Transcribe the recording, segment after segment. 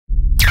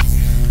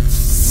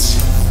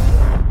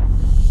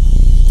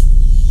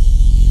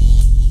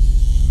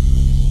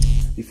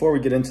Before we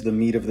get into the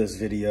meat of this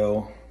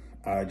video,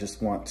 I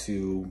just want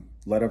to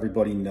let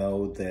everybody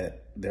know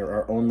that there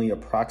are only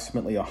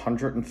approximately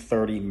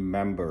 130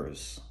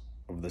 members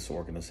of this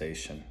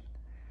organization.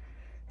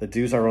 The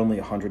dues are only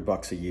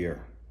 $100 a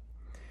year.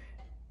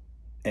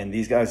 And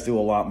these guys do a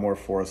lot more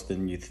for us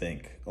than you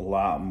think, a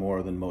lot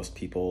more than most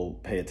people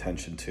pay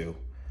attention to.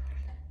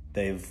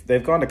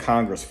 They've gone to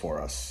Congress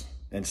for us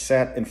and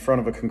sat in front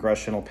of a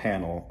congressional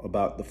panel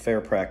about the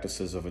fair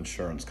practices of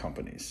insurance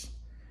companies.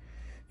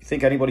 You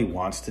think anybody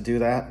wants to do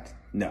that?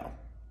 No,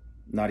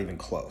 not even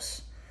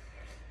close.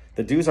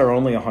 The dues are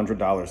only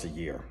 $100 a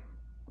year.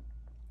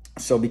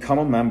 So become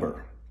a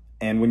member.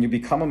 And when you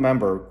become a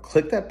member,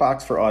 click that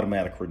box for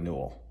automatic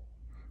renewal.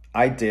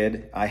 I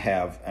did, I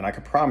have, and I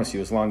can promise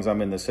you, as long as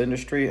I'm in this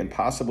industry and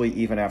possibly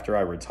even after I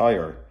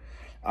retire,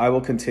 I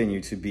will continue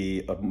to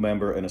be a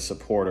member and a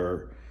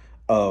supporter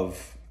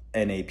of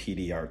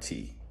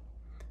NAPDRT.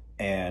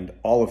 And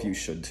all of you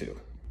should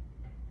too.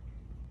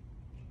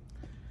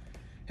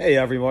 Hey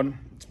everyone,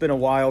 it's been a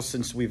while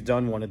since we've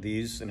done one of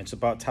these, and it's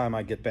about time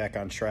I get back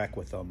on track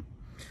with them.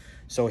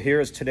 So here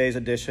is today's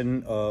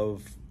edition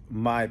of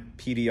my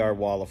PDR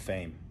Wall of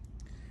Fame.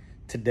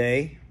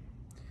 Today,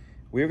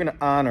 we're going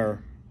to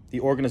honor the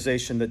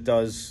organization that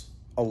does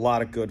a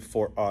lot of good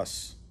for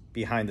us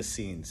behind the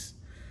scenes.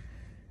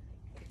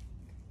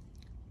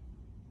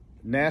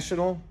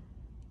 National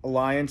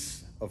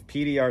Alliance of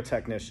PDR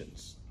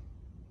Technicians.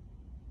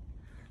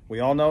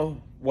 We all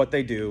know what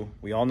they do.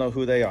 We all know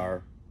who they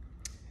are.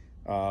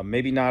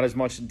 Maybe not as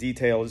much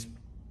detail as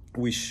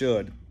we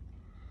should.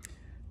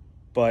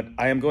 But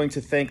I am going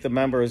to thank the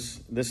members.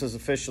 This is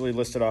officially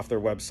listed off their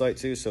website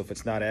too, so if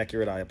it's not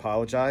accurate, I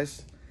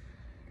apologize.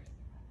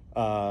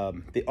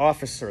 The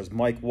officers,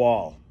 Mike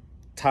Wall,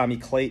 Tommy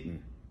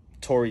Clayton,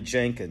 Tori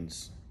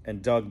Jenkins,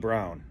 and Doug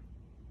Brown.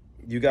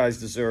 You guys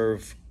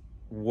deserve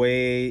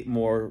way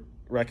more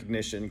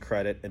recognition,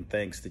 credit, and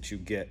thanks that you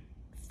get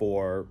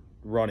for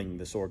running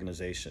this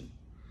organization.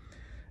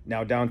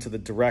 Now down to the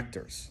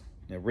directors.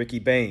 Ricky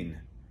Bain,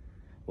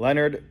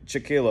 Leonard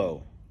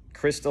Chiquillo,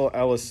 Crystal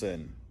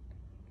Ellison,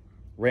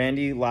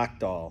 Randy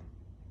Lockdahl,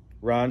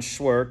 Ron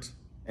Schwert,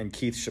 and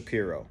Keith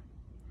Shapiro.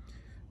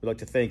 We'd like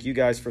to thank you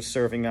guys for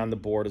serving on the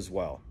board as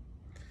well.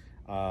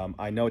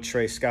 I know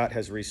Trey Scott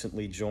has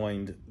recently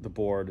joined the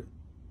board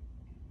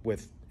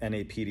with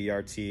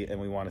NAPDRT, and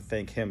we want to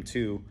thank him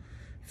too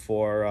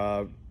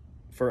for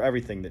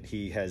everything that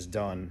he has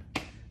done,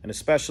 and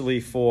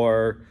especially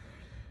for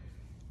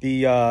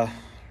the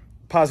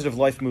positive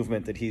life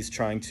movement that he's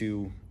trying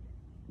to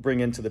bring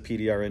into the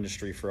PDR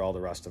industry for all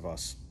the rest of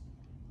us.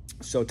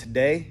 So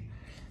today,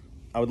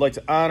 I would like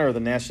to honor the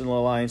National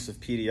Alliance of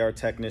PDR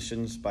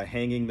Technicians by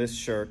hanging this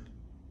shirt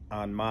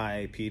on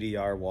my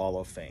PDR Wall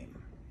of Fame.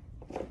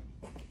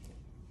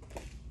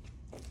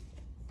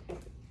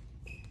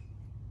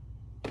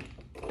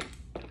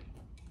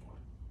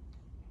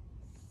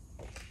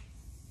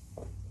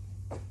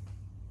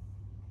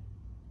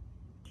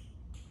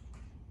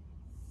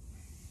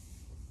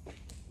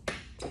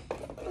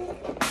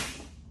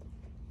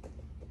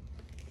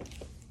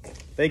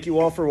 Thank you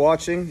all for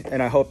watching,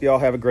 and I hope you all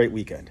have a great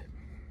weekend.